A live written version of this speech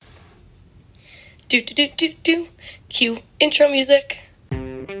Do do do do do. Cue intro music.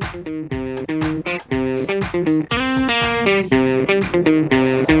 Welcome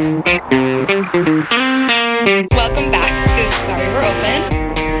back to Sorry We're Open.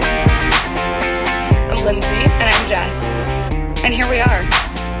 I'm Lindsay and I'm Jess. And here we are.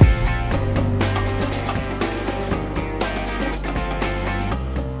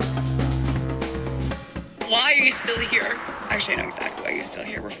 Why are you still here? Actually, I know exactly why you're still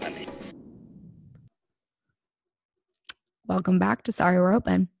here. We're filming. Welcome back to Sorry We're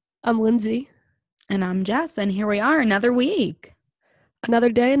Open. I'm Lindsay. And I'm Jess, and here we are, another week. Another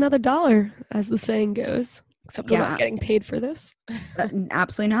day, another dollar, as the saying goes. Except we're not getting paid for this.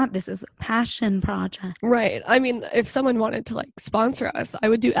 Absolutely not. This is a passion project. Right. I mean, if someone wanted to sponsor us, I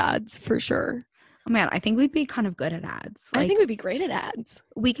would do ads for sure. Oh man, I think we'd be kind of good at ads. I think we'd be great at ads.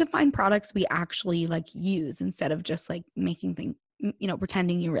 We could find products we actually use instead of just making things,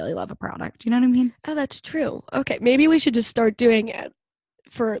 pretending you really love a product. You know what I mean? Oh, that's true. Okay, maybe we should just start doing it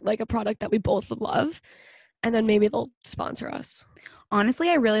for a product that we both love, and then maybe they'll sponsor us. Honestly,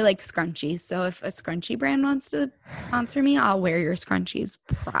 I really like scrunchies. So if a scrunchie brand wants to sponsor me, I'll wear your scrunchies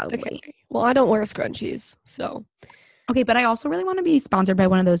proudly. Okay. Well, I don't wear scrunchies, so. Okay, but I also really want to be sponsored by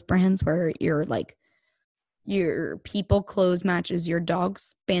one of those brands where your people clothes matches your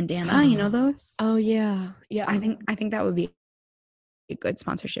dog's bandana. You know those? Oh yeah, yeah. I think that would be a good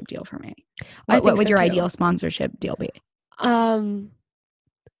sponsorship deal for me. What would your ideal sponsorship deal be? I'd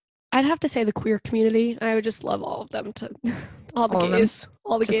have to say the queer community. I would just love all of them to, all the gays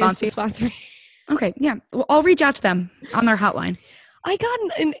to sponsor me. Okay, yeah. Well, I'll reach out to them on their hotline. I got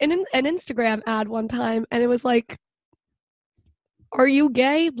an Instagram ad one time, and it was like, "Are you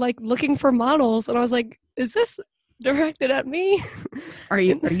gay? Looking for models?" And I was like, "Is this directed at me?" Are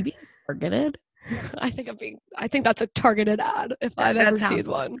you being targeted? I think that's a targeted ad if I've ever seen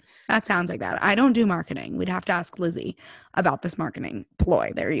one. That sounds like that. I don't do marketing. We'd have to ask Lizzie about this marketing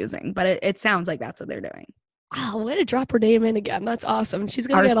ploy they're using, but it sounds like that's what they're doing. Oh, way to drop her name in again. That's awesome. She's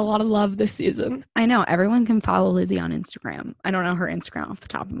going to get a lot of love this season. I know. Everyone can follow Lizzie on Instagram. I don't know her Instagram off the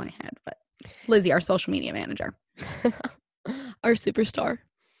top of my head, but Lizzie, our social media manager. Our superstar.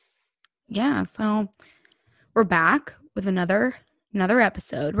 Yeah, so we're back with another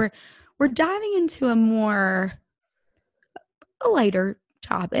episode. We're diving into a lighter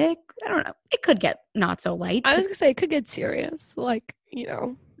topic. I don't know. It could get not so light. I was going to say it could get serious.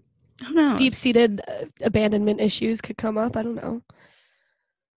 Who knows? Deep-seated abandonment issues could come up. I don't know.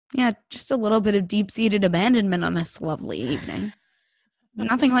 Yeah, just a little bit of deep-seated abandonment on this lovely evening.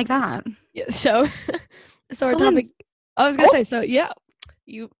 Nothing like that. Yeah, so our topic... I was going to say, so yeah,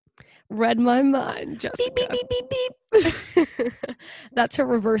 you read my mind, Jessica. Beep, beep, beep, beep, beep. That's her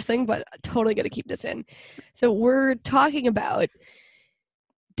reversing, but totally going to keep this in. So we're talking about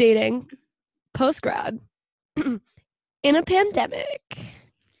dating post-grad in a pandemic.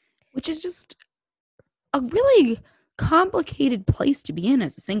 Which is just a really complicated place to be in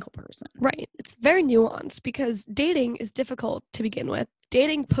as a single person. Right. It's very nuanced because dating is difficult to begin with.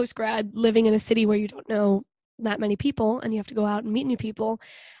 Dating post-grad, living in a city where you don't know that many people and you have to go out and meet new people.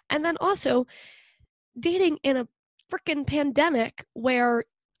 And then also dating in a freaking pandemic where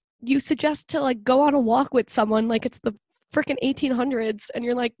you suggest to go on a walk with someone like it's the freaking 1800s and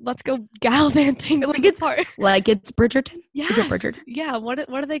you're like, let's go gallivanting. It's Bridgerton? Yes. Is it Bridgerton? Yeah. What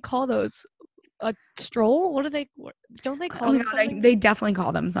do they call those? A stroll? Don't they call them something? They definitely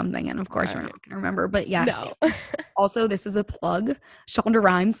call them something, and of course you're not going to remember, but yes. No. Also, this is a plug. Shonda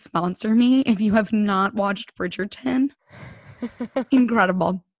Rhimes, sponsor me if you have not watched Bridgerton.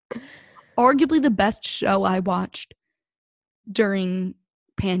 Incredible. Arguably the best show I watched during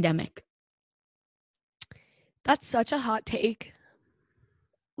pandemic. That's such a hot take.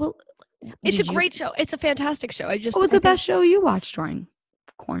 Well, it's a great show. It's a fantastic show. What was the best show you watched during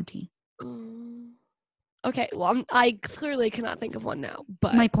quarantine? Okay, well, I clearly cannot think of one now,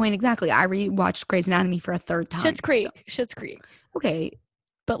 but my point exactly. I rewatched Grey's Anatomy for a third time. Schitt's Creek. Okay,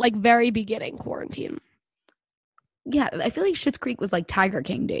 but very beginning quarantine. Yeah, I feel like Schitt's Creek was like Tiger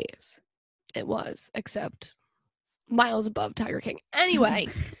King days. It was, except miles above Tiger King. Anyway,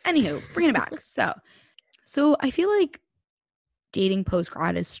 anywho, bringing it back. So I feel like dating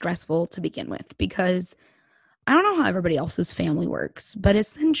post-grad is stressful to begin with because I don't know how everybody else's family works, but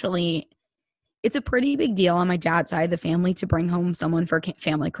essentially it's a pretty big deal on my dad's side of the family to bring home someone for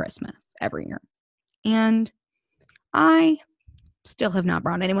family Christmas every year. And I still have not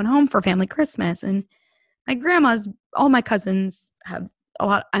brought anyone home for family Christmas. And all my cousins have a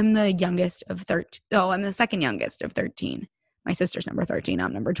lot. I'm the youngest of 13. Oh, I'm the second youngest of 13. My sister's number 13.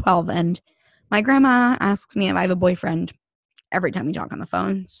 I'm number 12. And my grandma asks me if I have a boyfriend every time we talk on the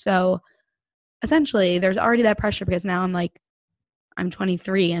phone. So essentially there's already that pressure because now I'm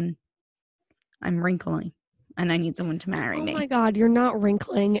 23 and I'm wrinkling and I need someone to marry Oh me. my God, you're not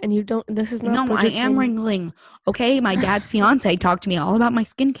wrinkling and you don't, this is not No, I am Bridgerton. wrinkling. Okay, my dad's fiance talked to me all about my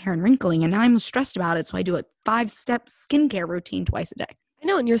skincare and wrinkling, and now I'm stressed about it. So I do a 5-step skincare routine twice a day. I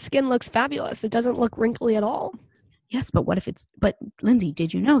know, and your skin looks fabulous. It doesn't look wrinkly at all. Yes, but what if but Lindsay,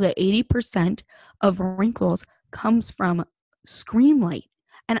 did you know that 80% of wrinkles comes from screen light?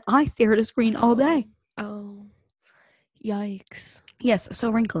 And I stare at a screen all day. Oh, yikes. Yes, so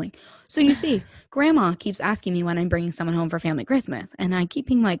wrinkling. So you see, grandma keeps asking me when I'm bringing someone home for family Christmas. And I keep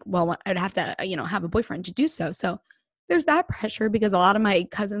being like, well, I'd have to, have a boyfriend to do so. So there's that pressure because a lot of my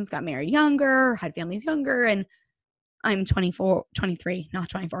cousins got married younger, had families younger. And I'm 23, not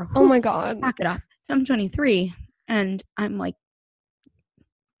 24. Oh my God. Back it up. So I'm 23 and I'm like,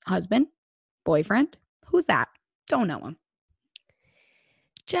 husband, boyfriend, who's that? Don't know him.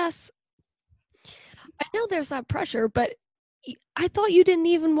 Jess, I know there's that pressure, but I thought you didn't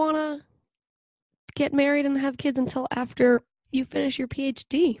even want to get married and have kids until after you finish your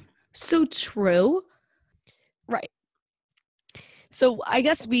PhD. So true. Right. So I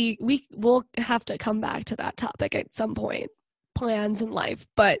guess we will have to come back to that topic at some point, plans in life.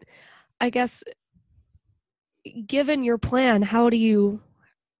 But I guess given your plan, how do you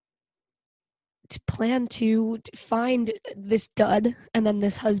plan to find this dud and then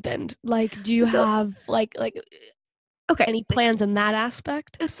this husband? Like, do you have like okay, any plans in that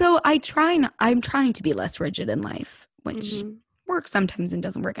aspect? So I'm trying to be less rigid in life, which works sometimes and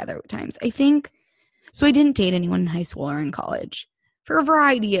doesn't work other times. I think, so I didn't date anyone in high school or in college for a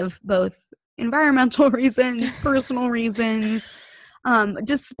variety of both environmental reasons, personal reasons.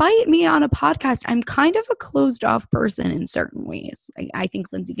 Despite me on a podcast, I'm kind of a closed off person in certain ways. I think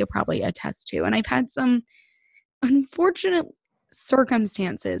Lindsay could probably attest to. And I've had some unfortunate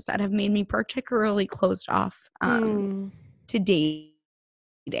circumstances that have made me particularly closed off to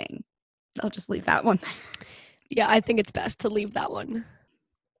dating. I'll just leave that one. Yeah, I think it's best to leave that one.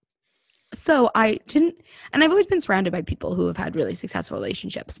 So I didn't, and I've always been surrounded by people who have had really successful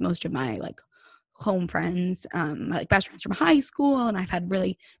relationships. Most of my home friends, my best friends from high school, and I've had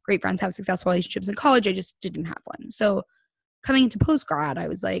really great friends have successful relationships in college. I just didn't have one. So coming into post-grad, I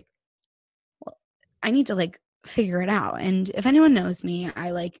was like, well, I need to figure it out. And if anyone knows me,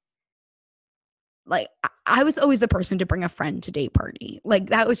 I I was always the person to bring a friend to date party.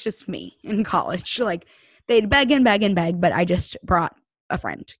 That was just me in college. They'd beg and beg and beg, but I just brought a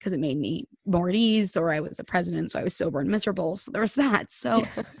friend because it made me more at ease, or I was a president, so I was sober and miserable. So there was that. So,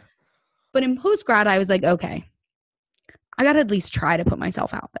 but in post-grad, I was like, okay, I got to at least try to put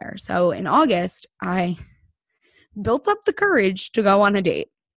myself out there. So in August, I built up the courage to go on a date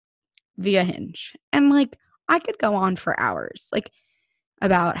via Hinge. And I could go on for hours,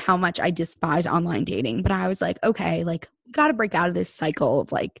 about how much I despise online dating. But I was like, okay, we got to break out of this cycle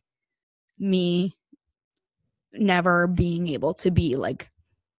of me never being able to be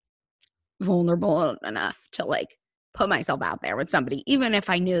vulnerable enough to put myself out there with somebody, even if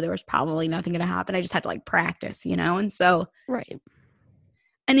I knew there was probably nothing going to happen. I just had to practice, and so right.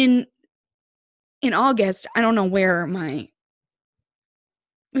 And in August, I don't know where it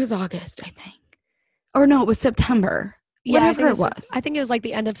was August, I think, or no, it was September. Yeah, whatever it was. I think it was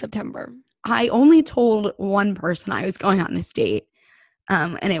the end of September. I only told one person I was going on this date,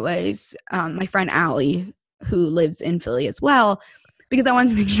 and it was my friend Allie, who lives in Philly as well, because I wanted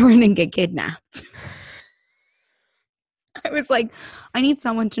to make sure I didn't get kidnapped. I was like, I need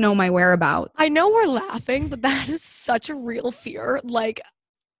someone to know my whereabouts. I know we're laughing, but that is such a real fear.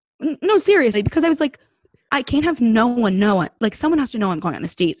 No, seriously, because I was like, I can't have no one know it. Someone has to know I'm going on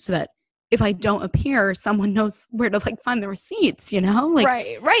this date so that if I don't appear, someone knows where to find the receipts,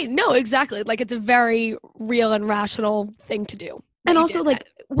 Right. No, exactly. It's a very real and rational thing to do. And also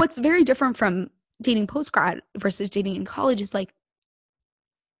what's very different from dating post-grad versus dating in college is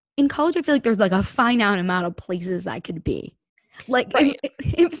in college, I feel there's a finite amount of places I could be. Right.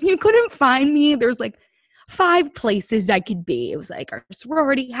 If you couldn't find me, there's 5 places I could be. It was our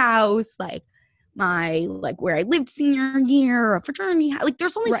sorority house, my where I lived senior year, a fraternity house.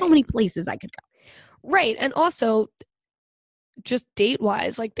 There's only so many places I could go. Right. And also just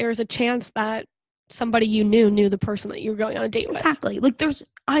date-wise, there's a chance that somebody you knew the person that you were going on a date with. Exactly.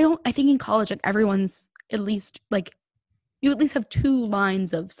 I think in college, everyone's at least you at least have 2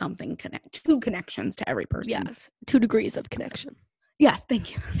 lines of something 2 connections to every person. Yes. 2 degrees of connection. Yes,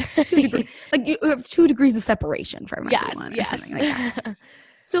 thank you. 2 degrees. You have 2 degrees of separation from everyone. Yes. Or something like that.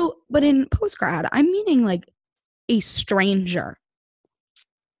 So, but in post-grad, I'm meeting a stranger,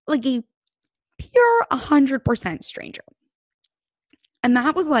 a pure 100% stranger. And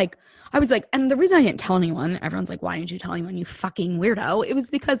that was like, I was like, and the reason I didn't tell anyone, everyone's like, why didn't you tell anyone, you fucking weirdo? It was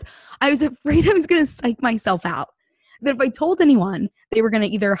because I was afraid I was going to psych myself out. That if I told anyone, they were going to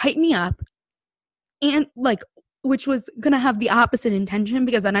either hype me up and like, which was going to have the opposite intention,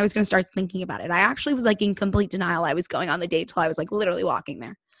 because then I was going to start thinking about it. I actually was like in complete denial. I was going on the date till I was like literally walking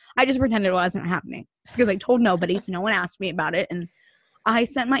there. I just pretended it wasn't happening because I told nobody, so no one asked me about it. And I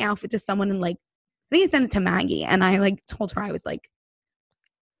sent my outfit to someone and like, I think I sent it to Maggie, and I like told her I was like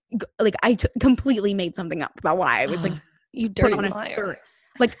completely made something up about why I was like you put dirty on a liar. skirt.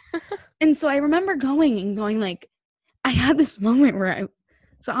 Like, and so I remember going like, I had this moment where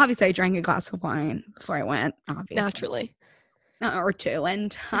so obviously I drank a glass of wine before I went, obviously. Naturally. Or two.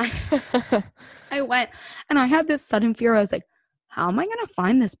 And I went and I had this sudden fear. I was like, how am I going to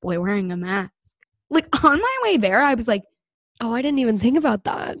find this boy wearing a mask? Like on my way there, I was like, oh, I didn't even think about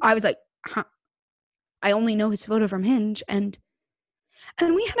that. I was like, huh. I only know his photo from Hinge. And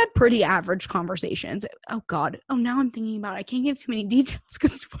we had pretty average conversations. Oh, God. Oh, now I'm thinking about it. I can't give too many details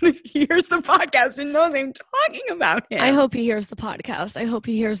because what if he hears the podcast and knows I'm talking about him? I hope he hears the podcast. I hope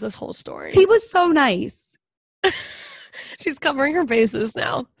he hears this whole story. He was so nice. She's covering her bases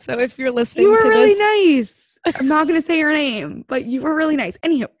now. So if you're listening you were to really this, nice. I'm not going to say your name, but you were really nice.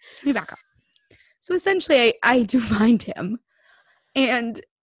 Anywho, let me back up. So essentially, I do find him. And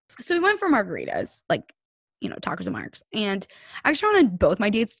so we went for margaritas, like, you know, tacos and marks. And I actually wanted both my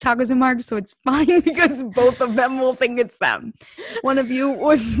dates tacos and marks, so it's fine because both of them will think it's them. One of you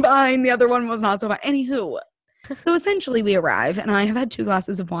was fine, the other one was not so fine. Anywho, so essentially we arrive, and I have had 2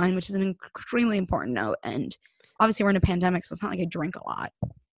 glasses of wine, which is an extremely important note. And obviously we're in a pandemic, so it's not like I drink a lot.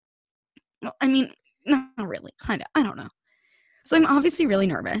 Well, I mean, not really, kind of. I don't know. So I'm obviously really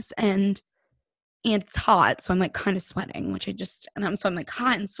nervous, and it's hot, so I'm like kind of sweating, so I'm like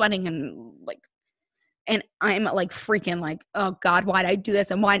hot and sweating and like, and I'm like freaking like, oh God, why'd I do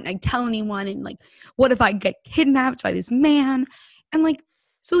this? And why didn't I tell anyone? And like, what if I get kidnapped by this man? And like,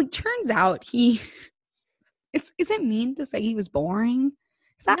 so it turns out is it mean to say he was boring?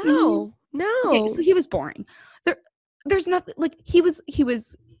 Is that mean? No. Okay, so he was boring. There's nothing, like he was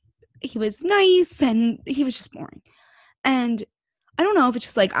nice, and he was just boring. And I don't know if it's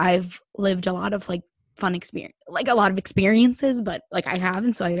just like I've lived a lot of like fun experience, like a lot of experiences, but like I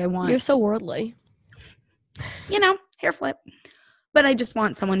haven't, so I want, You're so worldly. you know, hair flip. But I just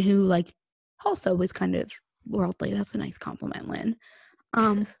want someone who like also was kind of worldly. That's a nice compliment, Lynn.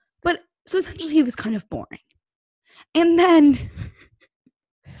 But so essentially he was kind of boring. And then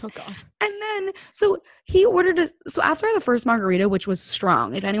Oh God. And then, so he ordered so after the first margarita, which was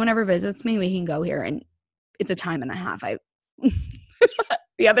strong, if anyone ever visits me, we can go here, and it's a time and a half.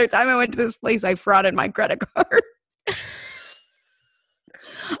 The other time I went to this place, I frauded my credit card.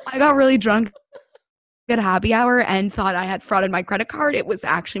 I got really drunk at happy hour and thought I had frauded my credit card. It was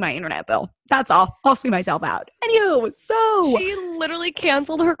actually my internet bill. That's all. I'll see myself out. Anywho, so She literally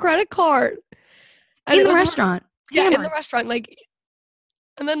canceled her credit card. And in it the was her- restaurant. Yeah, in Hammered. the restaurant. Like,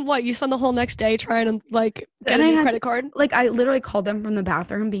 and then what? You spent the whole next day trying to like get Then a I new had credit card? Like, I literally called them from the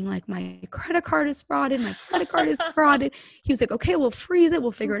bathroom being like, my credit card is frauded. My credit card is frauded. He was like, okay, we'll freeze it.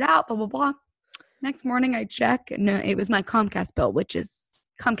 We'll figure it out, blah, blah, blah. Next morning I check. No, it was my Comcast bill, which is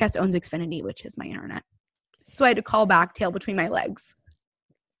Comcast owns Xfinity, which is my internet. So I had to call back, tail between my legs.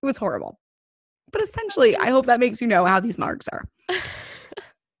 It was horrible. But essentially, I hope that makes you know how these marks are.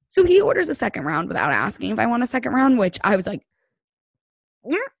 So he orders a second round without asking if I want a second round, which I was like,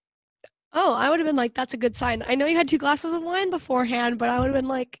 yeah. Oh, I would have been like, that's a good sign. I know you had 2 glasses of wine beforehand, but I would have been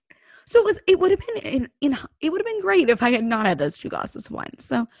like, So it would have been it would have been great if I had not had those 2 glasses of wine.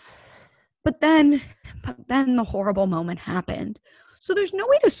 So, but then the horrible moment happened. So there's no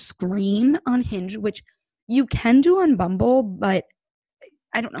way to screen on Hinge, which you can do on Bumble, but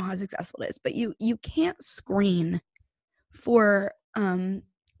I don't know how successful it is. But you can't screen for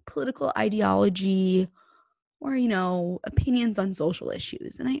political ideology or, you know, opinions on social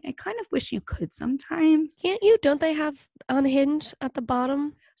issues. And I kind of wish you could sometimes. can't you? Don't they have on Hinge at the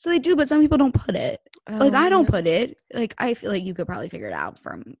bottom? So they do, but some people don't put it. Like, Oh, I don't yeah. put it. Like, I feel like you could probably figure it out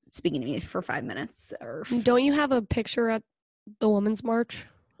from speaking to me for 5 minutes. Don't you have a picture at the Women's March?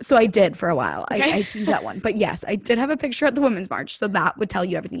 So I did for a while. Okay. I changed that one. But yes, I did have a picture at the Women's March. So that would tell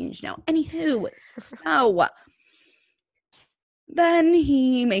you everything you need to know. Anywho, so then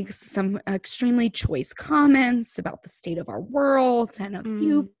he makes some extremely choice comments about the state of our world and a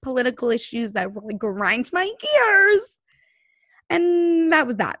few political issues that really grind my gears. And that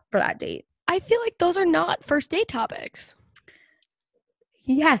was that for that date. I feel like those are not first date topics.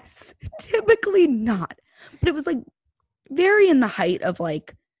 Yes, typically not. But it was like very in the height of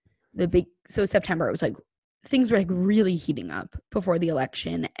like the big, so September, it was like things were like really heating up before the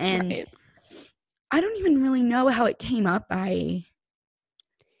election, and Right. I don't even really know how it came up. Well,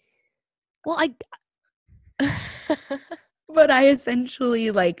 I But I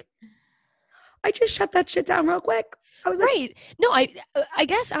essentially like I just shut that shit down real quick. I was like, right. No, I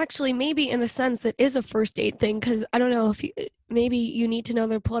guess actually maybe in a sense it is a first date thing, because I don't know if maybe you need to know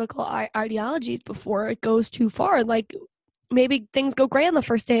their political ideologies before it goes too far. Like maybe things go great on the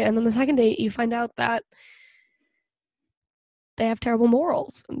first date, and then the second date you find out that they have terrible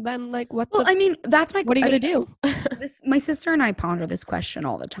morals. And then like what well, I mean, that's my what are you gonna do? My sister and I ponder this question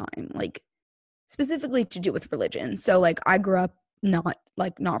all the time, like specifically to do with religion. So like I grew up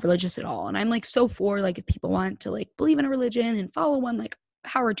not religious at all, and I'm like so for like if people want to like believe in a religion and follow one, like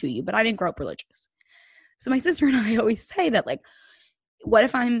power to you, but I didn't grow up religious. So my sister and I always say that like what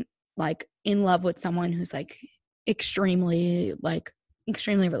if I'm like in love with someone who's like extremely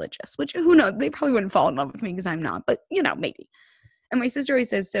religious, which who knows, they probably wouldn't fall in love with me because I'm not, but you know, maybe. And my sister always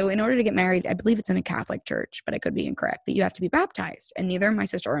says, so in order to get married, I believe it's in a Catholic church, but I could be incorrect, that you have to be baptized. And neither my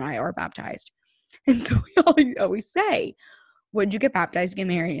sister and I are baptized. And so we always say, would you get baptized to get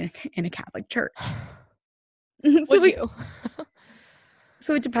married in a Catholic church? Would you?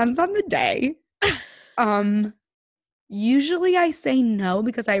 So it depends on the day. Usually I say no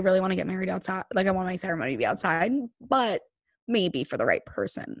because I really want to get married outside. Like I want my ceremony to be outside, but maybe for the right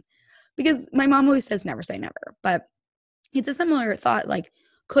person. Because my mom always says never say never. But it's a similar thought. Like,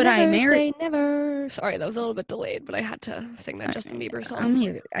 could I Never marry? say never. Sorry, that was a little bit delayed, but I had to sing that Justin Bieber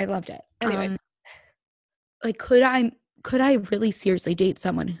song. I loved it. Anyway. Like, could I really seriously date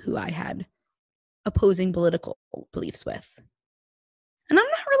someone who I had opposing political beliefs with? And I'm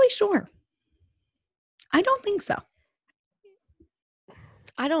not really sure. I don't think so.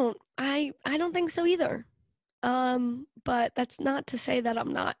 I don't think so either. But that's not to say that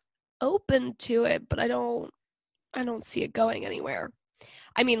I'm not open to it, but I don't see it going anywhere.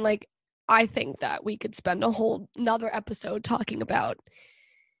 I mean, like, I think that we could spend a whole another episode talking about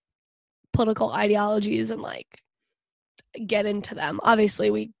political ideologies and like get into them.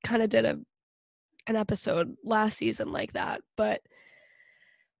 Obviously, we kind of did an episode last season like that, but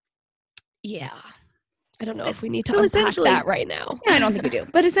yeah, I don't know if we need to unpack that right now. Yeah, I don't think we do.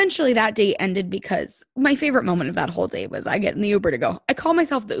 But essentially that date ended because my favorite moment of that whole day was I get in the Uber to go. I call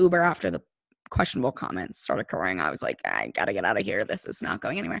myself the Uber after the questionable comments started occurring. I was like, I gotta get out of here. This is not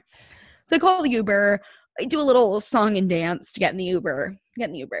going anywhere. So I call the Uber. I do a little song and dance to get in the Uber.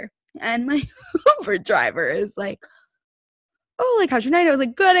 And my Uber driver is like, oh, like, how's your night? I was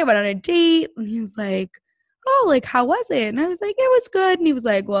like, good. I went on a date. And he was like, oh, like, how was it? And I was like, it was good. And he was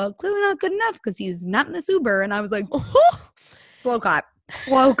like, well, clearly not good enough because he's not in this Uber. And I was like, oh, slow clap.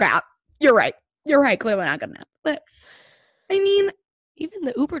 You're right. Clearly not good enough. But I mean, even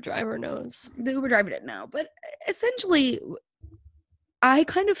the Uber driver knows. The Uber driver didn't know. But essentially, I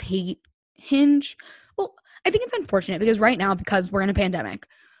kind of hate Hinge. Well, I think it's unfortunate because right now, because we're in a pandemic,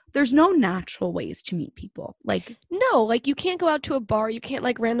 there's no natural ways to meet people. Like, no, like you can't go out to a bar. You can't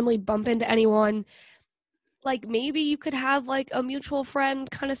like randomly bump into anyone. Like maybe you could have like a mutual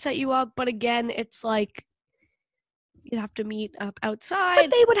friend kind of set you up. But again, it's like you'd have to meet up outside.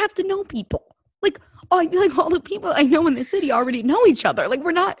 But they would have to know people. Like all the people I know in the city already know each other. Like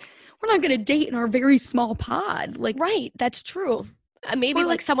we're not going to date in our very small pod. Like, right. That's true. Maybe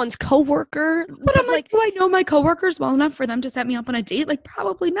like someone's coworker. But I'm like, do I know my coworkers well enough for them to set me up on a date? Like,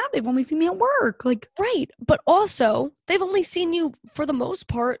 probably not. They've only seen me at work. Like, right. But also, they've only seen you for the most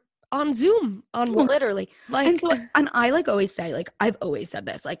part on Zoom. On work. Literally. Like, and I like always say, like, I've always said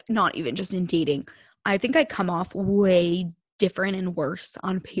this, like, not even just in dating. I think I come off way different and worse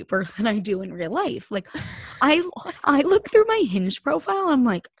on paper than I do in real life. Like, I look through my Hinge profile. I'm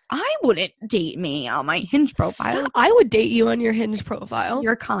like, I wouldn't date me on my Hinge profile. Stop. I would date you on your Hinge profile.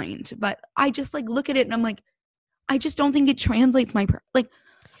 You're kind, but I just like look at it and I'm like, I just don't think it translates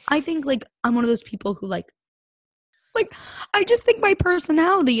I think like I'm one of those people who like I just think my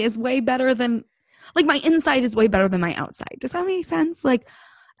personality is way better than like my inside is way better than my outside. Does that make sense? Like,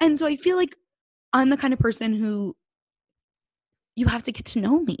 and so I feel like I'm the kind of person who you have to get to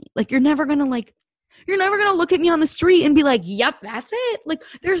know me. Like, you're never going to look at me on the street and be like, yep, that's it. Like,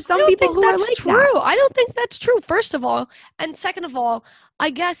 there's some people who are like true. that. I don't think that's true, first of all. And second of all, I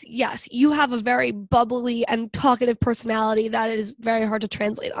guess, yes, you have a very bubbly and talkative personality that is very hard to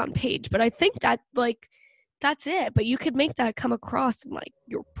translate on page. But I think that, like, that's it. But you could make that come across in, like,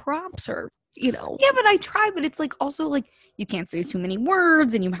 your prompts or, you know. Yeah, but I try. But it's, like, also, like, you can't say too many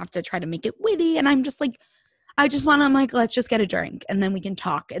words and you have to try to make it witty. And I'm just, like, I'm like, let's just get a drink and then we can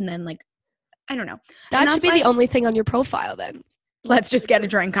talk. And then, like, I don't know. That should be the only thing on your profile then. let's just get a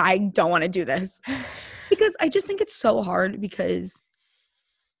drink. I don't want to do this. Because I just think it's so hard because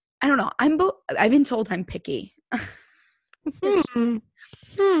I don't know. I've been told I'm picky.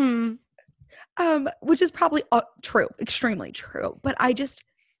 Which is probably true, extremely true. But I'm just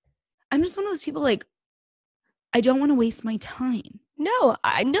one of those people, like, I don't want to waste my time. No,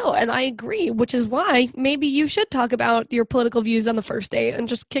 I know, and I agree, which is why maybe you should talk about your political views on the first date and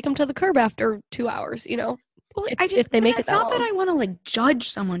just kick them to the curb after 2 hours, you know? Well, if they make it it's that not that long. I want to, like, judge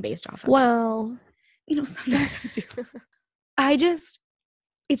someone based off of it. Well, You know, sometimes I do.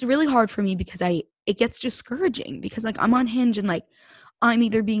 It's really hard for me because it gets discouraging because, like, I'm on Hinge and, like, I'm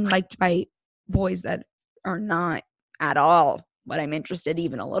either being liked by boys that are not at all what I'm interested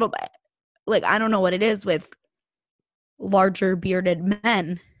even a little bit. Like, I don't know what it is with larger bearded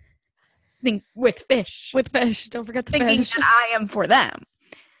men with fish. Don't forget the Thinking fish. that I am for them.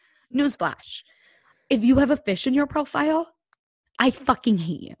 Newsflash. If you have a fish in your profile, I fucking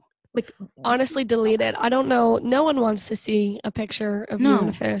hate you. Like, Honestly, delete it. I don't know. No one wants to see a picture of you and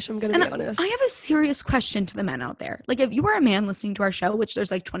a fish. I'm going to be honest. I have a serious question to the men out there. Like, if you are a man listening to our show, which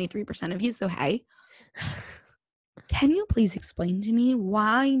there's like 23% of you, so hey, can you please explain to me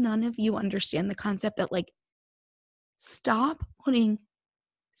why none of you understand the concept that, like, stop putting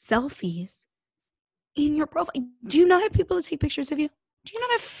selfies in your profile? Do you not have people to take pictures of you? Do you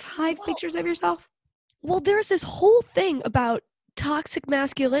not have 5 pictures of yourself? Well, there's this whole thing about toxic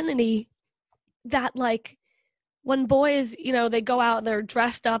masculinity that, like, when boys, you know, they go out and they're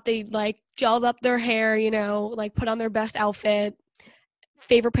dressed up, they, like, gelled up their hair, you know, like, put on their best outfit,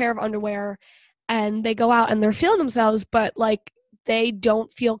 favorite pair of underwear, and they go out and they're feeling themselves, but, like, they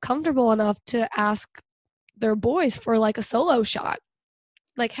don't feel comfortable enough to ask their boys for, like, a solo shot.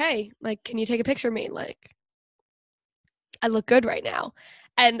 Like, hey, like, can you take a picture of me? Like, I look good right now.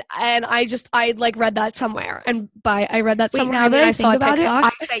 And I like read that somewhere. And I read that somewhere. Now that I saw think about TikTok.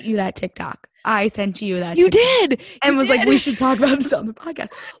 it, I sent you that TikTok. I sent you that. You TikTok did. And was like, we should talk about this on the podcast.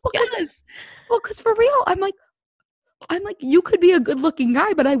 Well, because for real, I'm like, you could be a good looking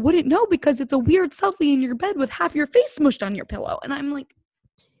guy, but I wouldn't know because it's a weird selfie in your bed with half your face smushed on your pillow. And I'm like,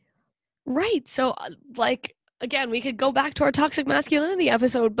 right. So, like, again, we could go back to our toxic masculinity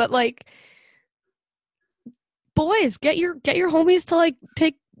episode, but, like, boys, get your homies to, like,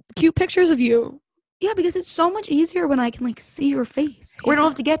 take cute pictures of you. Yeah, because it's so much easier when I can, like, see your face. Yeah. We don't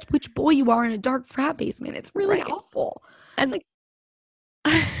have to get which boy you are in a dark frat basement. It's really helpful. And, like,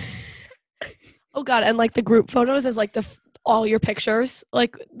 oh God, and, like, the group photos is, like, all your pictures.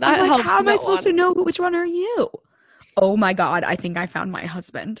 Like, that helps. How am I supposed to know which one are you? Oh my God, I think I found my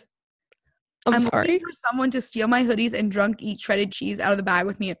husband. I'm sorry. looking for someone to steal my hoodies and drunk eat shredded cheese out of the bag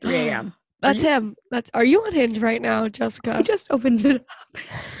with me at 3 a.m. That's him. Are you on Hinge right now, Jessica? I just opened it up.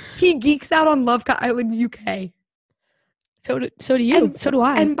 He geeks out on Love Island, UK. So do you. And, so do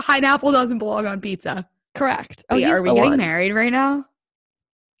I. And pineapple doesn't belong on pizza. Correct. Wait, are we getting married right now?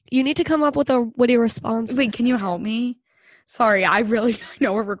 You need to come up with a witty response. Wait, can you help me? Sorry, I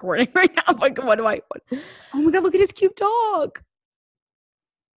know we're recording right now. Like, what? Oh my God, look at his cute dog.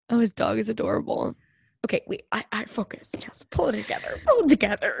 Oh, his dog is adorable. Okay, wait, I focus. Just pull it together.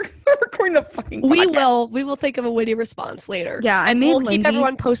 We're recording a fucking podcast. We will think of a witty response later. Yeah, we'll keep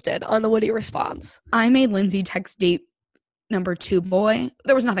everyone posted on the witty response. I made Lindsay text date number 2 boy.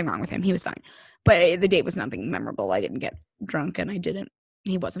 There was nothing wrong with him. He was fine. But the date was nothing memorable. I didn't get drunk and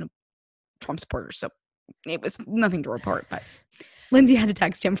he wasn't a Trump supporter, so it was nothing to report. But Lindsay had to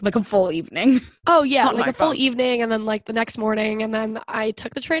text him for like a full evening. Oh, yeah, like a full evening, and then like the next morning, and then I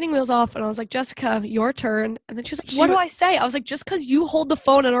took the training wheels off, and I was like, Jessica, your turn. And then she was like, what do I say? I was like, just because you hold the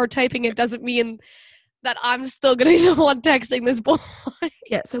phone and are typing it doesn't mean that I'm still going to be the one texting this boy.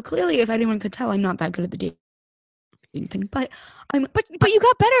 Yeah, so clearly, if anyone could tell, I'm not that good at the dating thing, but you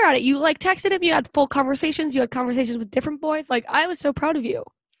got better at it. You, like, texted him, you had full conversations, you had conversations with different boys. Like, I was so proud of you.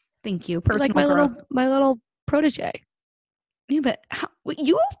 Thank you. Personal growth. My little protege. Yeah, but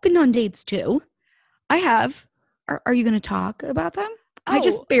you've been on dates too. I have. Are you going to talk about them? Oh. I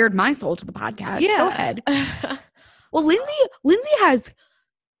just bared my soul to the podcast. Yeah. Go ahead. Well, Lindsay has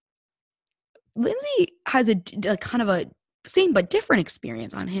a kind of a same but different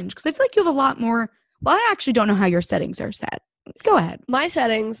experience on Hinge because I feel like you have a lot more. Well, I actually don't know how your settings are set. Go ahead. My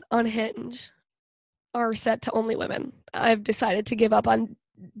settings on Hinge are set to only women. I've decided to give up on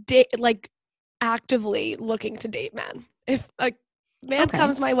actively looking to date men. If a man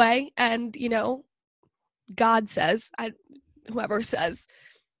comes my way and, you know, God says, whoever says,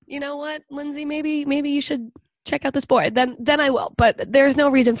 you know what, Lindsay, maybe you should check out this boy, then I will. But there's no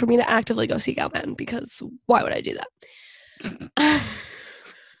reason for me to actively go seek out men because why would I do that?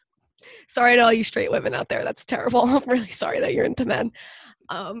 Sorry to all you straight women out there. That's terrible. I'm really sorry that you're into men.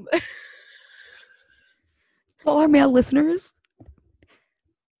 Um, All our male listeners,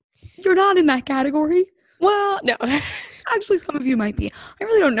 you're not in that category. well, no. Actually, some of you might be. I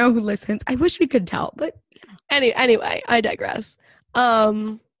really don't know who listens. I wish we could tell, but Anyway, I digress.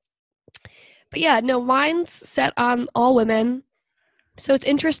 But yeah, no, mine's set on all women. So it's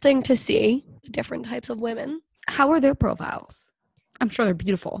interesting to see the different types of women. how are their profiles? I'm sure they're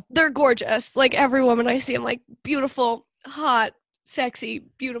beautiful. They're gorgeous. Like every woman I see, I'm like beautiful, hot, sexy,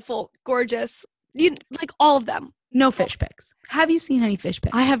 beautiful, gorgeous. Like all of them. No fish pics. Have you seen any fish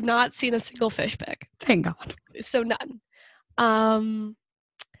pics? I have not seen a single fish pic. Thank God. So none.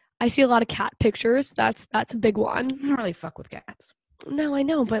 I see a lot of cat pictures. That's a big one. I don't really fuck with cats. No, I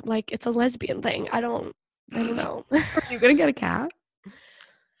know, but like it's a lesbian thing. I don't know. Are you gonna get a cat?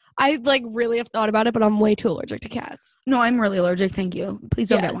 I like really have thought about it, but I'm way too allergic to cats. No, I'm really allergic. Thank you. Please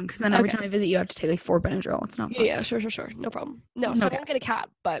don't Yeah. get one, because then every Okay. time I visit, you have to take like 4 Benadryl. It's not fun. Yeah, sure. No problem. No, No so I won't cats. get a cat,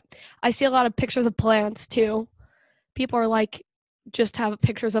 but I see a lot of pictures of plants too. People are like, just have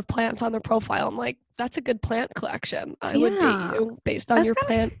pictures of plants on their profile. I'm like, that's a good plant collection. I would Yeah. date you based on That's your kinda-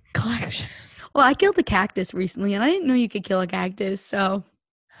 plant collection. Well, I killed a cactus recently, and I didn't know you could kill a cactus. So,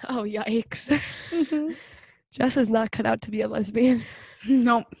 Oh, yikes. Jess is not cut out to be a lesbian.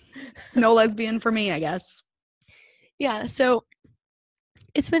 nope, no lesbian for me, I guess. Yeah, so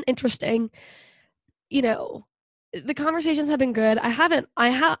it's been interesting. You know, the conversations have been good.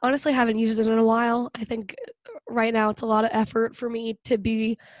 I honestly haven't used it in a while. I think right now it's a lot of effort for me to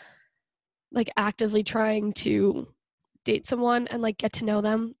be like actively trying to date someone and like get to know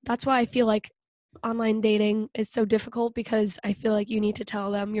them. That's why I feel like online dating is so difficult, because I feel like you need to tell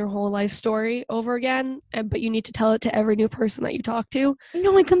them your whole life story over again, but you need to tell it to every new person that you talk to.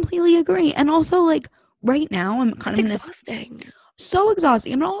 No, I completely agree. And also, like, right now, I'm kind It's of in this exhausting. so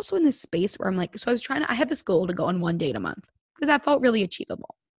exhausting. I'm also in this space where I'm like, so I had this goal to go on 1 date a month because that felt really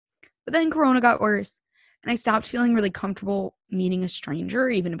achievable. But then Corona got worse, and I stopped feeling really comfortable meeting a stranger,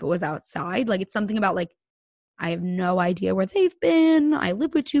 even if it was outside. Like, it's something about like, I have no idea where they've been. I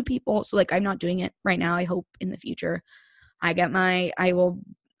live with 2 people. So like, I'm not doing it right now. I hope in the future I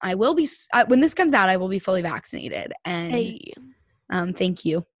will be, when this comes out, I will be fully vaccinated. And Hey. thank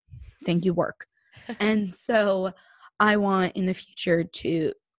you. Thank you, work. And so I want in the future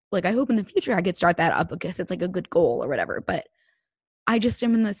to, like, I hope in the future I could start that up because it's like a good goal or whatever. But I just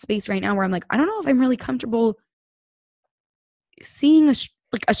am in the space right now where I'm like, I don't know if I'm really comfortable seeing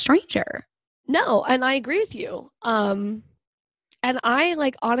a stranger. No, and I agree with you. And I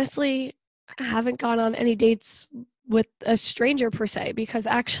like honestly haven't gone on any dates with a stranger per se, because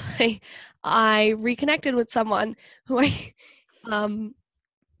actually I reconnected with someone who I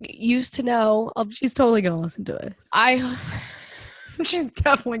used to know. She's totally going to listen to this. I She's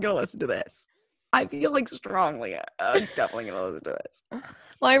definitely going to listen to this. I feel like strongly definitely going to listen to this.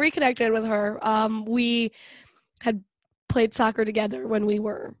 Well, I reconnected with her. We had played soccer together when we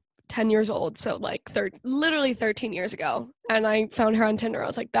were 10 years old, so like literally 13 years ago, and I found her on Tinder. I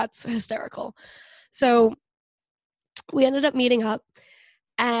was like, that's hysterical. So we ended up meeting up,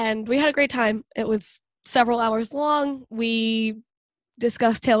 and we had a great time. It was several hours long. We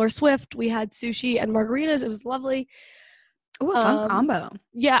discussed Taylor Swift. We had sushi and margaritas. It was lovely. Oh, a fun combo.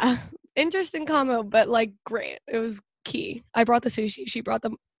 Yeah, interesting combo, but like great. It was key. I brought the sushi. She brought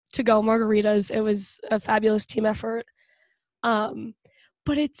the to-go margaritas. It was a fabulous team effort.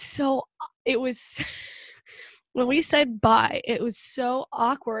 But it was when we said bye, it was so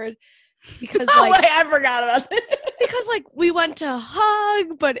awkward because like I forgot about that. because like we went to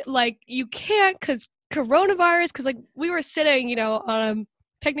hug, but like you can't because coronavirus. Because like we were sitting, you know, on a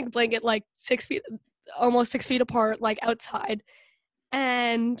picnic blanket, like almost 6 feet apart, like outside,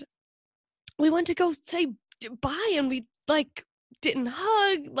 and we went to go say bye, and we like didn't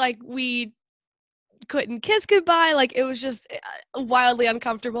hug, like we couldn't kiss goodbye. Like it was just wildly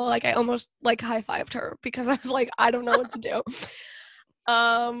uncomfortable. Like I almost like high-fived her because I was like, I don't know what to do.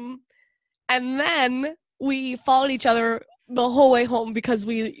 And then we followed each other the whole way home because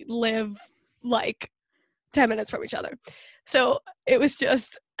we live like 10 minutes from each other. So it was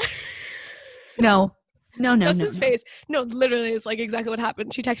just No. Jess's face. No, literally, it's like exactly what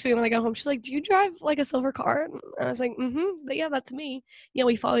happened. She texted me when I got home. She's like, "Do you drive like a silver car?" And I was like, "Mm-hmm." But yeah, that's me. Yeah,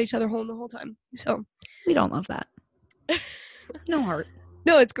 we followed each other home the whole time. So We don't love that. No heart.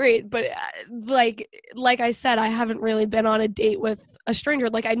 no, it's great. But like I said, I haven't really been on a date with a stranger.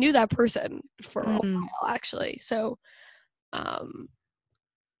 Like I knew that person for a while actually. So,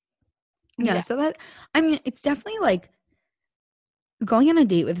 Yeah, so that, I mean, it's definitely like going on a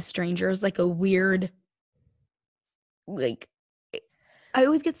date with a stranger is like a weird, like, I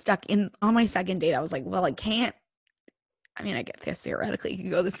always get stuck on my second date. I was like, well, I can't. I mean, I guess theoretically you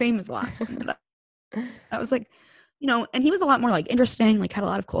could go the same as the last one, but I was like, and he was a lot more like interesting, like had a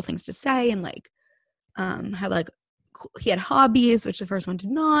lot of cool things to say, and like had like he had hobbies, which the first one did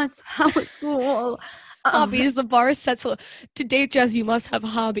not. How at school. Hobbies, the bar is set so to date Jess, you must have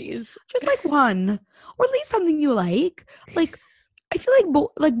hobbies. Just like one, or at least something you like. Like I feel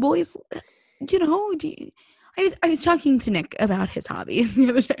like boys, I was talking to Nick about his hobbies the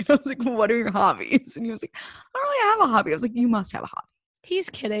other day. And I was like, well, "What are your hobbies?" And he was like, "I don't really have a hobby." I was like, "You must have a hobby." He's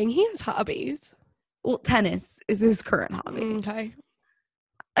kidding. He has hobbies. Well, tennis is his current hobby. Okay.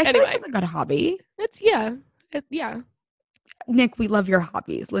 I feel Anyway. like that's a good hobby. It's yeah. Nick, we love your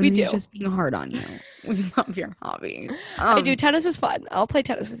hobbies. Lindsay's do. just being hard on you. We love your hobbies. I do. Tennis is fun. I'll play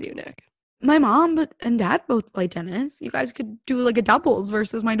tennis with you, Nick. My mom and dad both play tennis. You guys could do like a doubles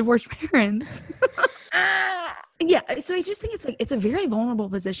versus my divorced parents. Yeah, so I just think it's a very vulnerable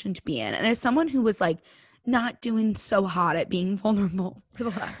position to be in. And as someone who was like not doing so hot at being vulnerable for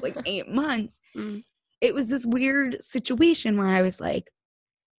the last like 8 months, it was this weird situation where I was like,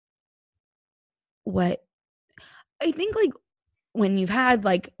 what? I think like when you've had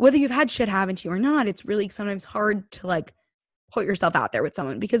like, whether you've had shit happen to you or not, it's really sometimes hard to like put yourself out there with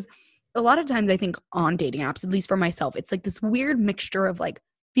someone, because a lot of times I think on dating apps, at least for myself, it's like this weird mixture of like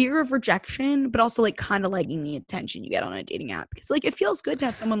fear of rejection, but also like kind of liking the attention you get on a dating app, because like it feels good to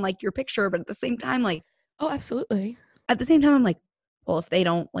have someone like your picture, but at the same time, like, Oh, absolutely. at the same time, I'm like, well, if they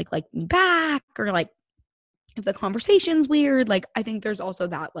don't like me back, or like if the conversation's weird, like I think there's also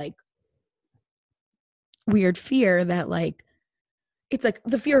that like weird fear that like it's like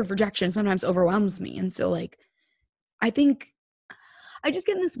the fear of rejection sometimes overwhelms me. And so like I think I just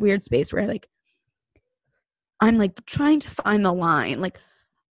get in this weird space where like I'm like trying to find the line. Like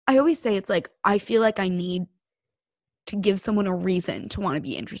I always say, it's like I feel like I need to give someone a reason to want to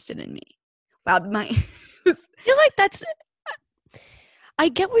be interested in me. Wow, I feel like that's I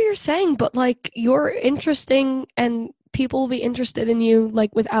get what you're saying, but like you're interesting and people will be interested in you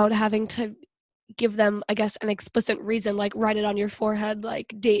like without having to give them, I guess, an explicit reason, like write it on your forehead,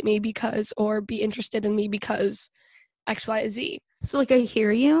 like date me because, or be interested in me because X, Y, Z. So like I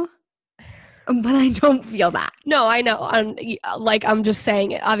hear you, but I don't feel that. No, I know. I'm just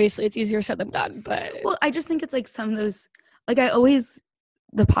saying it. Obviously, it's easier said than done, but Well, I just think it's like some of those, like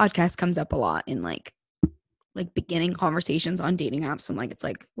the podcast comes up a lot in like beginning conversations on dating apps, when like it's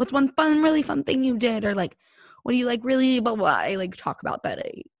like, what's one really fun thing you did, or like, what do you like really blah blah. I like talk about that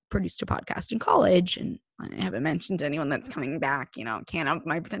I produced a podcast in college, and I haven't mentioned to anyone that's coming back, can't have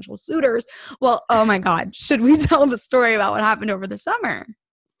my potential suitors. Well, oh my God, should we tell the story about what happened over the summer?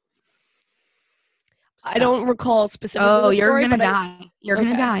 I don't recall specifically. Oh, the you're story, gonna but die. You're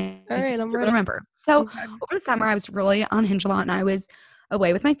gonna die. All right, I'm You're ready. gonna remember. So Okay. over the summer, I was really on Hinge a lot, and I was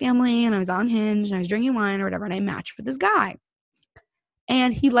away with my family, and I was on Hinge, and I was drinking wine or whatever, and I matched with this guy.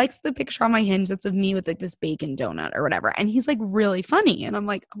 And he likes the picture on my Hinge that's of me with like this bacon donut or whatever. And he's like really funny. And I'm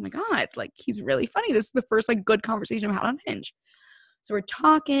like, oh my God, like he's really funny. This is the first like good conversation I've had on Hinge. So we're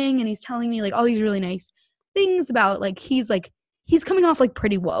talking, and he's telling me like all these really nice things about like he's coming off like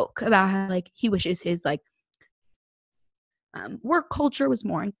pretty woke about how like he wishes his like work culture was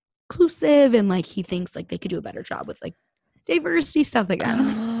more inclusive, and like he thinks like they could do a better job with like diversity, stuff like that.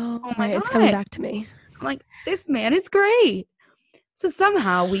 Oh my my, it's God. coming back to me. I'm like, this man is great. So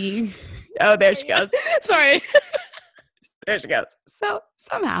somehow oh, there she goes. Sorry. There she goes. So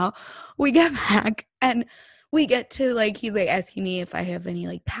somehow we get back, and we get to like, he's like asking me if I have any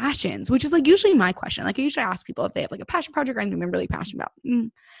like passions, which is like usually my question. Like I usually ask people if they have like a passion project or anything they're really passionate about.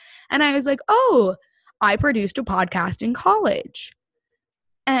 And I was like, oh, I produced a podcast in college.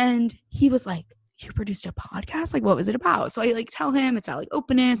 And he was like, you produced a podcast? Like, what was it about? So I like tell him it's about like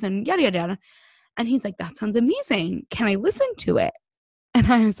openness and yada, yada, yada. And he's like, that sounds amazing. Can I listen to it? And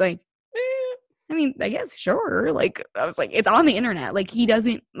I was like, I mean, I guess, sure. Like, I was like, it's on the internet. Like, he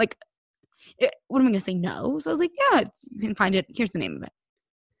doesn't, like, what am I going to say? No. So I was like, yeah, you can find it. Here's the name of it.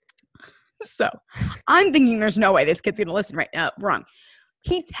 So I'm thinking there's no way this kid's going to listen right now. Wrong.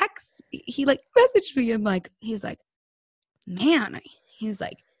 He like messaged me, and like, he's like, man, he's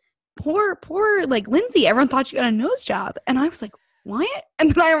like, poor, like Lindsay, everyone thought she got a nose job. And I was like, what?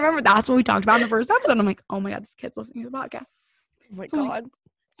 And then I remember that's what we talked about in the first episode. I'm like, oh my God, this kid's listening to the podcast. Oh my So God.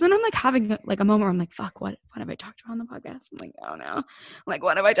 So then I'm like having like a moment where I'm like, fuck, what have I talked about on the podcast? I'm like, oh no. Like,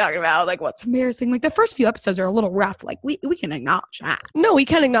 what have I talked about? Like, what's embarrassing? Like the first few episodes are a little rough. Like we can acknowledge that. No, we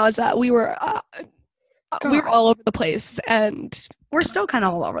can acknowledge that we were all over the place, and We're still kind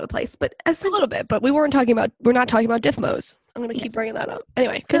of all over the place, but a little bit, but we're not talking about Diffmos. I'm going to keep Yes. bringing that up.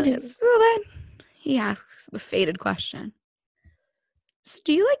 Anyway, So continue. then he asks the fated question. so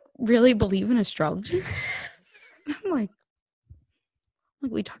do you like really believe in astrology? And I'm like,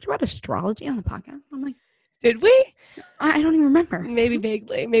 we talked about astrology on the podcast. I'm like, Did we? I don't even remember. Maybe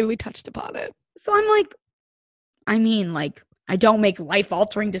vaguely. Maybe we touched upon it. So I'm like, I mean, like, I don't make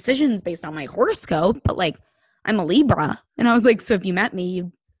life-altering decisions based on my horoscope, but like, I'm a Libra. And I was like, so if you met me,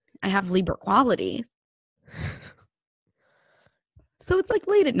 I have Libra qualities. So it's like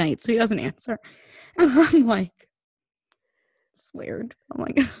late at night, so he doesn't answer. And I'm like, it's weird. I'm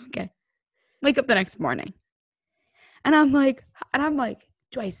like, okay. Wake up the next morning. And I'm like,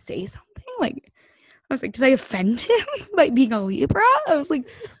 do I say something? Like, I was like, did I offend him by being a Libra? I was like,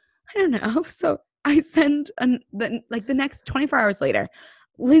 I don't know. So I send the next 24 hours later,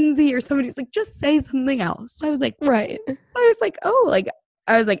 Lindsay or somebody was like, just say something else. So I was like, Right. I was like, oh, like,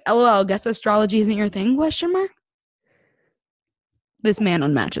 I was like, LOL, guess astrology isn't your thing, question mark? This man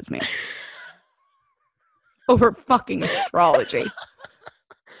unmatches me. Over fucking astrology.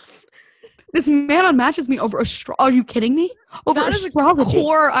 This man unmatches me over astrology. Are you kidding me? Over That is astrology. a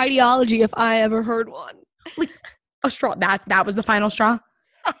core ideology if I ever heard one. Like, that was the final straw?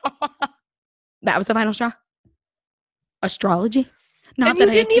 That was the final straw? Astrology? Not And that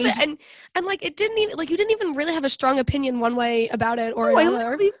you didn't even occasion- and like it didn't even like you didn't even really have a strong opinion one way about it or No, I another.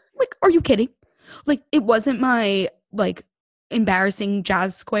 literally, like, are you kidding? Like, it wasn't my, like, embarrassing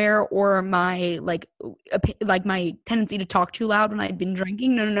jazz square or my, like my tendency to talk too loud when I've been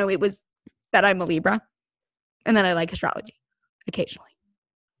drinking. No. It was that I'm a Libra. And then I like astrology. Occasionally.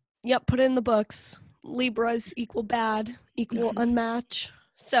 Yep, put it in the books. Libras equal bad, equal unmatch.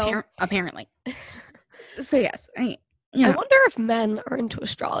 So Apparently. So, yes. I I wonder if men are into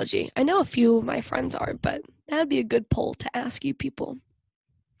astrology. I know a few of my friends are, but that would be a good poll to ask you people.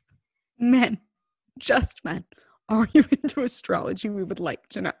 Men. Just men. Are you into astrology? We would like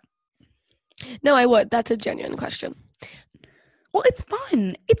to know. No, I would. That's a genuine question. Well, it's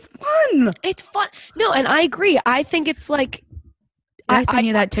fun. It's fun. It's fun. No, and I agree. I think it's like I sent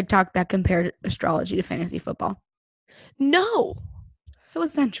you that TikTok that compared astrology to fantasy football. no. So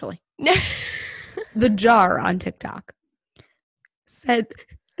essentially, the jar on TikTok said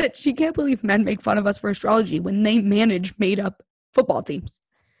that she can't believe men make fun of us for astrology when they manage made-up football teams.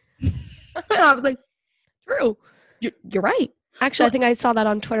 And I was like, True. you're right. Actually, I think I saw that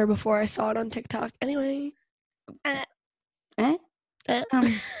on Twitter before I saw it on TikTok. Anyway.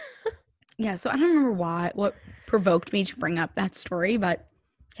 Yeah, so I don't remember what provoked me to bring up that story, but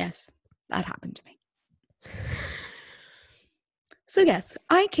yes, that happened to me. So yes,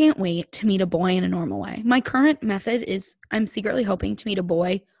 I can't wait to meet a boy in a normal way. My current method is I'm secretly hoping to meet a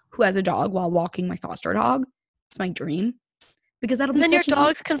boy who has a dog while walking my foster dog. It's my dream. Because that'll And be then your such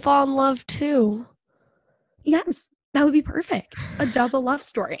dogs can fall in love too. Yes, that would be perfect. A double love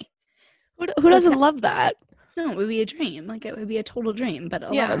story. Who doesn't love that? No, it would be a dream. Like, it would be a total dream,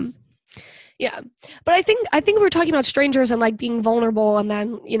 but Yeah. alas. Yeah. But I think we're talking about strangers and like being vulnerable and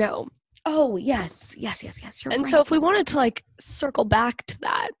then, you know. Oh, yes. You're And right. so if we wanted to like circle back to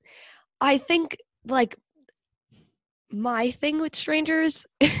that, I think like my thing with strangers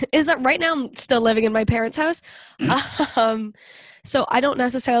is that right now I'm still living in my parents' house. So I don't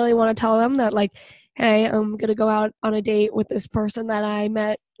necessarily want to tell them that like, hey, I'm going to go out on a date with this person that I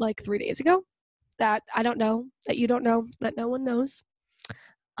met like 3 days ago that I don't know, that you don't know, that no one knows.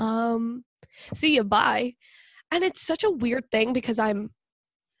 See you, bye. And it's such a weird thing because I'm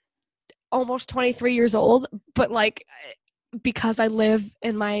almost 23 years old, but like because I live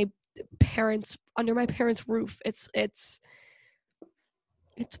in under my parents' roof, it's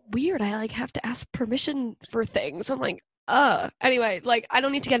weird. I like have to ask permission for things. I'm like, anyway, like I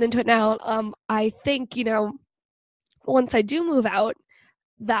don't need to get into it now. I think, you know, once I do move out,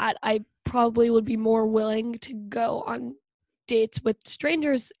 that I probably would be more willing to go on dates with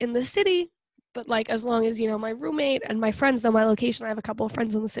strangers in the city, but like as long as, you know, my roommate and my friends know my location, I have a couple of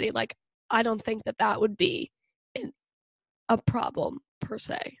friends in the city, like I don't think that would be a problem per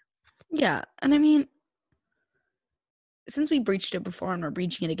se. Yeah, and I mean, since we breached it before and we're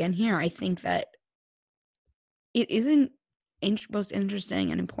breaching it again here, I think that it isn't most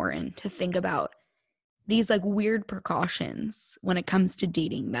interesting and important to think about these like weird precautions when it comes to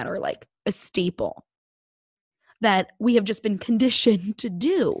dating that are like a staple that we have just been conditioned to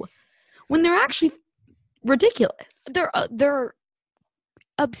do when they're actually ridiculous. They're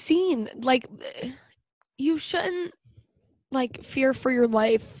obscene. Like you shouldn't like fear for your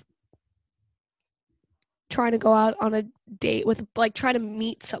life trying to go out on a date with like trying to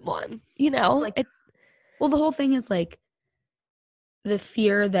meet someone, you know? Like, well, the whole thing is like the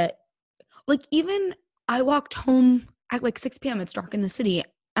fear that like even I walked home at like 6 p.m. It's dark in the city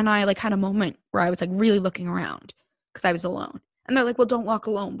and I like had a moment where I was like really looking around because I was alone. And they're like, well, don't walk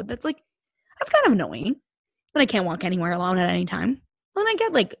alone. But that's kind of annoying. But I can't walk anywhere alone at any time. Well, and I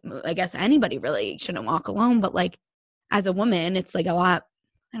get like, I guess anybody really shouldn't walk alone. But like, as a woman, it's like a lot,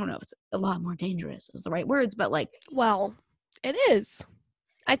 I don't know if it's a lot more dangerous is the right words, but like. Well, it is.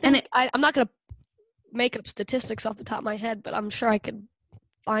 I think I'm not going to make up statistics off the top of my head, but I'm sure I could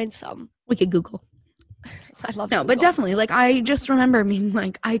find some. We could Google. I love No, Google. but definitely, like, I just remember being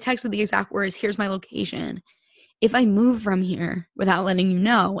like, I texted the exact words, here's my location. If I move from here without letting you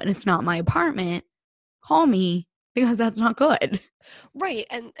know and it's not my apartment, call me because that's not good. Right.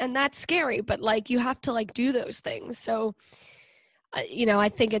 And that's scary, but like you have to like do those things. So, I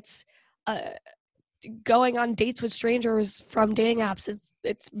think it's going on dates with strangers from dating apps.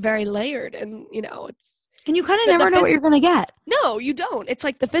 It's very layered and, And you kind of never know what you're going to get. No, you don't. It's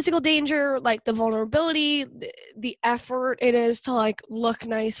like the physical danger, like the vulnerability, the effort it is to like look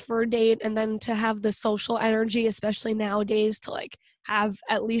nice for a date and then to have the social energy, especially nowadays, to like have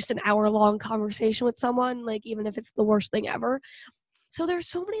at least an hour-long conversation with someone, like even if it's the worst thing ever. So there's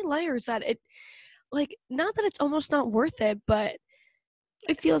so many layers that it, like, not that it's almost not worth it, but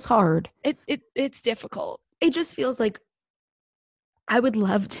it feels hard. It's difficult. It just feels like I would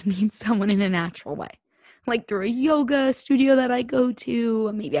love to meet someone in a natural way. Like through a yoga studio that I go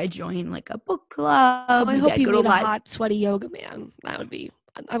to. Maybe I join like a book club. I hope you meet a hot, sweaty yoga man.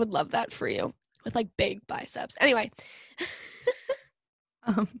 I would love that for you with like big biceps. Anyway.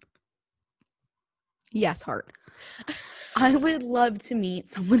 Yes, heart. I would love to meet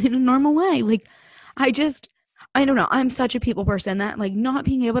someone in a normal way. Like, I don't know. I'm such a people person that like not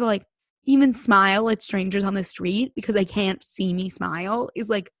being able to like even smile at strangers on the street because they can't see me smile is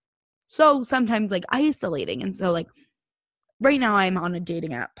like so sometimes like isolating. And so like right now I'm on a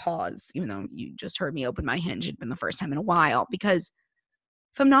dating app pause, even though you just heard me open my Hinge. It'd been the first time in a while because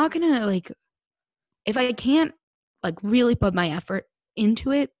if I'm not gonna like, if I can't like really put my effort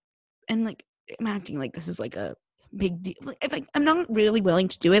into it and like I'm acting like this is like a big deal. Like, if I'm not really willing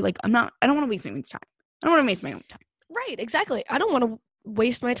to do it, like I don't want to waste anyone's time. I don't want to waste my own time. Right, exactly. I don't want to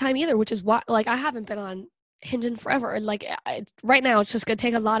waste my time either, which is why like I haven't been on Hinge in forever. And like right now it's just going to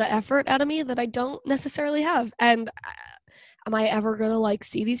take a lot of effort out of me that I don't necessarily have. And am I ever going to like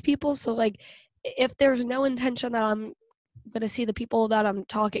see these people? So like if there's no intention that I'm going to see the people that I'm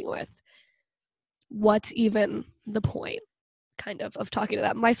talking with, what's even the point kind of talking to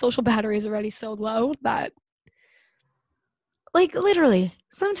them? My social battery is already so low that like literally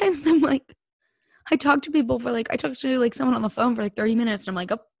sometimes I'm like I talk to people for like I talk to like someone on the phone for like 30 minutes and I'm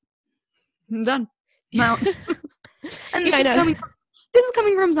like, oh, I'm done. I'm out. And this is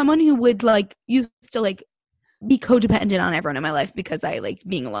coming from someone who would like used to like be codependent on everyone in my life because I like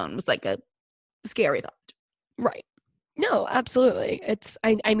being alone was like a scary thought. Right. No, absolutely. It's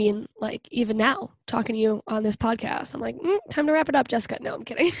I mean, like even now talking to you on this podcast, I'm like, time to wrap it up, Jessica. No, I'm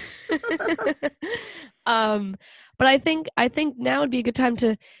kidding. But I think now would be a good time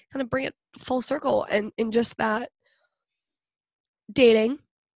to kind of bring it full circle and in just that dating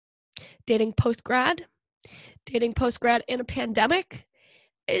post-grad in a pandemic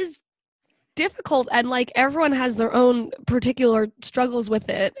is difficult, and like everyone has their own particular struggles with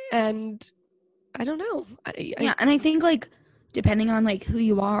it, and I don't know. Yeah, and I think like depending on like who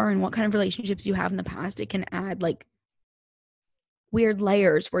you are and what kind of relationships you have in the past, it can add like weird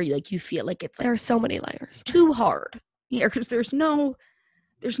layers where you like you feel like it's like there are so many layers too hard. Yeah, because there's no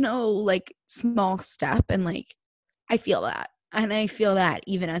like small step, and like I feel that. And I feel that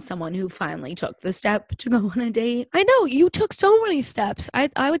even as someone who finally took the step to go on a date. I know you took so many steps.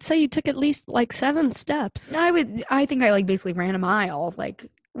 I would say you took at least like 7 steps. I think I like basically ran a mile. Like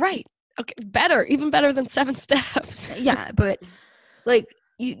right. Okay, even better than 7 steps. Yeah, but like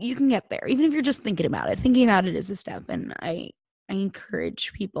you can get there even if you're just thinking about it. Thinking about it is a step, and I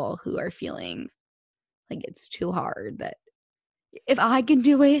encourage people who are feeling like it's too hard that if I can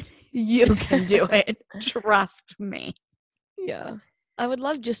do it, you can do it. Trust me. Yeah. I would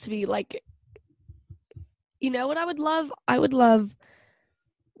love just to be like, you know what I would love? I would love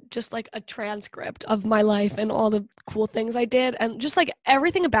just like a transcript of my life and all the cool things I did and just like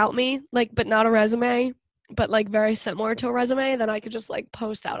everything about me, like, but not a resume, but like very similar to a resume that I could just like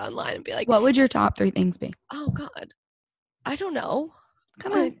post out online and be like, what would your top 3 things be? Oh God. I don't know.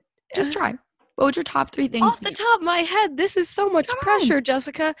 Come on. Just try. What would your top 3 things off be? the top of my head? This is so much pressure,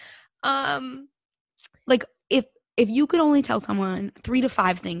 Jessica. Like if you could only tell someone 3 to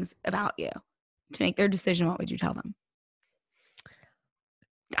 5 things about you to make their decision, what would you tell them?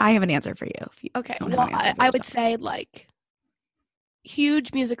 I have an answer for you. Okay. Well, I would say like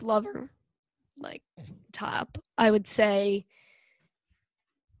huge music lover, like top. I would say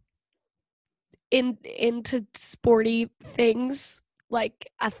into sporty things like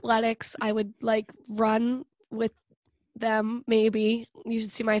athletics. I would like run with them. Maybe you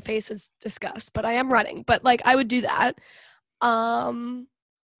should see my face as disgust, but I am running. But like I would do that. And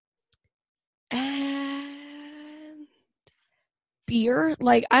beer,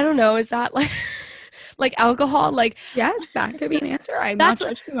 like I don't know, is that like like alcohol? Like Yes, that could be an answer. I'm not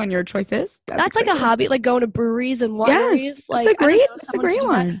judging on your choices. That's like a hobby, like going to breweries and wineries. Yes, like that's a great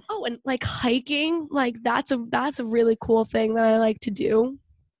one. Oh, and like hiking, like that's a really cool thing that I like to do.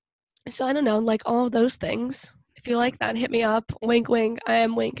 So I don't know, like all of those things. If you like that, hit me up. Wink, wink. I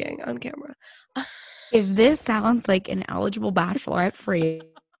am winking on camera. If this sounds like an eligible bachelorette for you,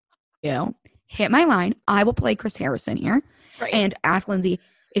 hit my line. I will play Chris Harrison here and ask Lindsay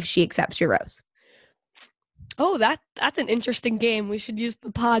if she accepts your rose. Oh, that's an interesting game. We should use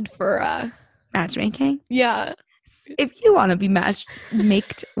the pod for matchmaking. Yeah. If you want to be matched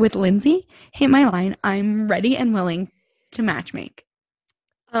with Lindsay, hit my line. I'm ready and willing to matchmake.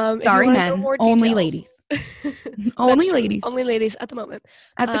 Sorry, men. Only ladies. Only ladies. Only ladies at the moment.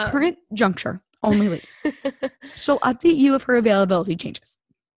 At the current juncture, only ladies. She'll update you if her availability changes.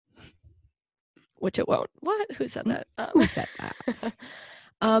 Which it won't. What? Who said that? Who said that?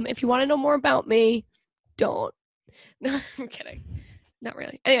 If you want to know more about me, don't. No, I'm kidding. Not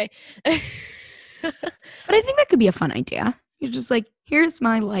really. Anyway. But I think that could be a fun idea. You're just like, here's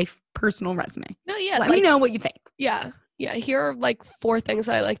my life personal resume. No, yeah. Let me know what you think. Yeah. Yeah. Here are like 4 things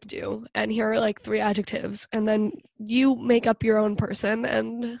that I like to do. And here are like 3 adjectives. And then you make up your own person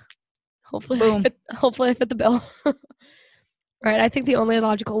and hopefully I fit the bill. Right. I think the only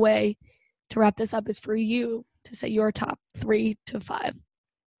logical way to wrap this up is for you to say your top 3 to 5.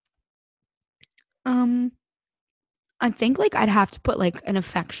 I think like I'd have to put like an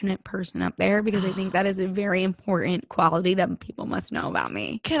affectionate person up there because I think that is a very important quality that people must know about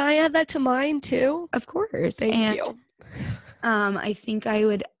me. Can I add that to mine too? Of course. Thank you. I think I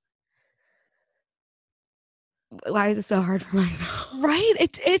would. Why is it so hard for myself? Right?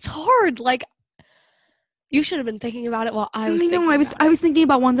 It's hard. Like you should have been thinking about it while I was thinking about it. I was thinking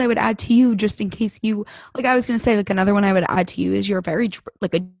about ones I would add to you just in case you like. I was gonna say like another one I would add to you is you're very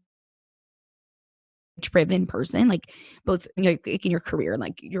like a driven person, like both like in your career,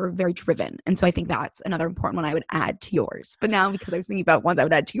 like you're very driven, and so I think that's another important one I would add to yours. But now because I was thinking about ones I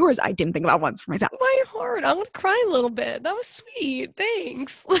would add to yours, I didn't think about ones for myself. My heart, I'm gonna cry a little bit. That was sweet.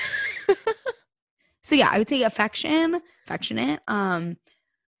 Thanks. So yeah, I would say affectionate. I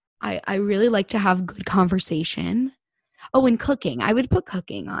really like to have good conversation. Oh, and cooking. I would put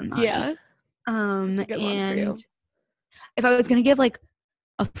cooking on mine. Yeah. That's a good one for you. If I was gonna give like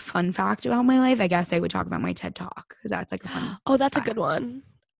a fun fact about my life, I guess I would talk about my TED Talk because that's like a fun. Oh, that's fact. A good one.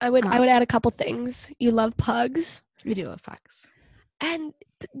 I would add a couple things. You love pugs. We do love pugs, and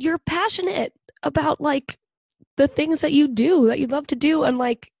you're passionate about like the things that you do that you love to do, and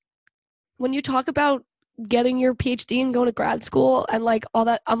like when you talk about getting your PhD and going to grad school and like all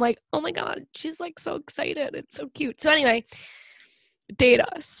that, I'm like, oh my god, she's like so excited. It's so cute. So anyway, date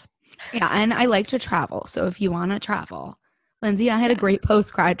us. Yeah, and I like to travel. So if you want to travel. Lindsay and I had a great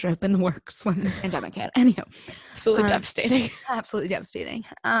post-grad trip in the works when the pandemic hit. Anyhow. Absolutely devastating. Absolutely devastating.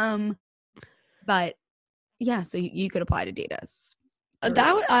 But yeah, so you could apply to date us.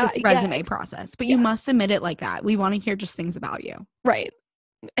 This resume process. But you must submit it like that. We want to hear just things about you. Right.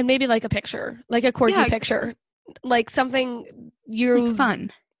 And maybe like a picture. Like a quirky picture. Like something like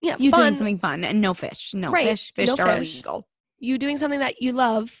fun. Yeah, you fun. Doing something fun and no fish. No fish. Fish are illegal. You doing something that you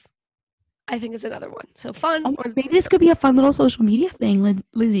love, I think is another one. So fun. Oh, maybe this could be a fun little social media thing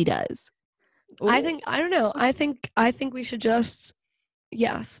Lizzie does. Ooh. I don't know. I think we should just,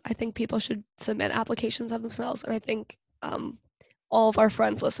 yes, I think people should submit applications of themselves. And I think all of our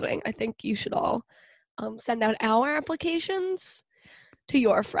friends listening, I think you should all send out our applications to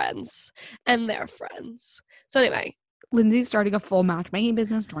your friends and their friends. So anyway. Lindsay's starting a full matchmaking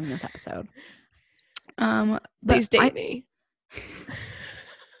business during this episode. Please date me.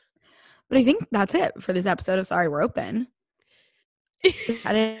 But I think that's it for this episode of Sorry We're Open.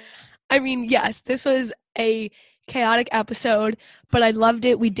 I mean, yes, this was a chaotic episode, but I loved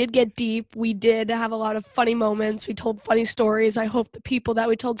it. We did get deep. We did have a lot of funny moments. We told funny stories. I hope the people that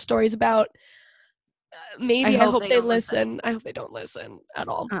we told stories about, I hope they listen. I hope they don't listen at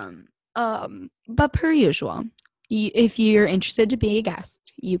all. But per usual, if you're interested to be a guest,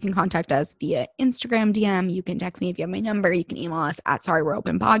 you can contact us via Instagram DM. You can text me if you have my number. You can email us at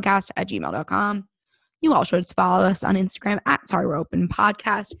sorrywe'reopenpodcast@gmail.com. You all should follow us on Instagram at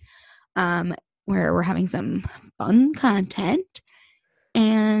sorrywe'reopenpodcast, where we're having some fun content.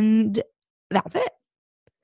 And that's it.